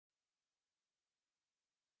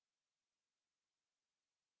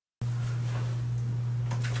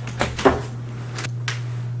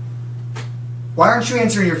Why aren't you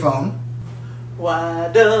answering your phone?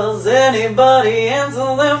 Why does anybody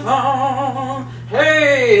answer their phone?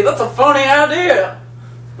 Hey, that's a funny idea.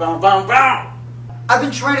 Bum, bum, bum. I've been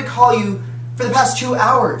trying to call you for the past 2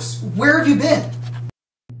 hours. Where have you been?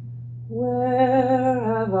 Where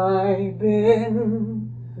have I been?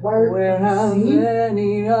 Where have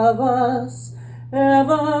any of us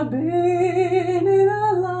ever been in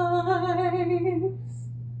our lives?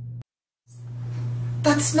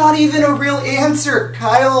 That's not even a real answer,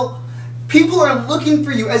 Kyle. People are looking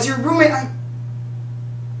for you as your roommate.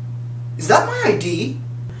 Is that my ID?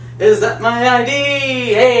 Is that my ID?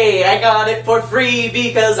 Hey, I got it for free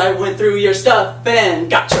because I went through your stuff and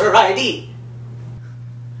got your ID.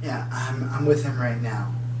 Yeah, I'm with him right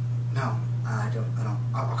now. No, I don't.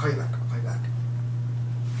 I'll call you back. I'll call you back.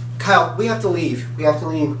 Kyle, we have to leave. We have to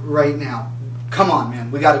leave right now. Come on, man.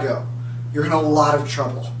 We gotta go. You're in a lot of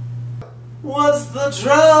trouble. What's the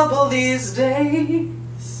trouble these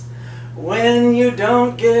days? When you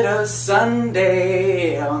don't get a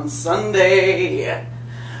Sunday on Sunday.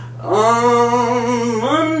 On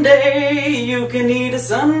Monday you can eat a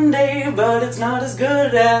sundae, but it's not as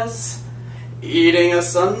good as eating a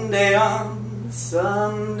sundae on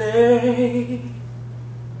Sunday.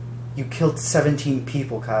 You killed 17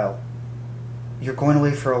 people, Kyle. You're going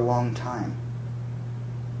away for a long time.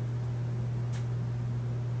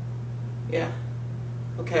 Yeah.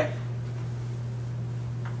 Okay.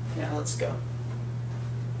 Yeah, let's go.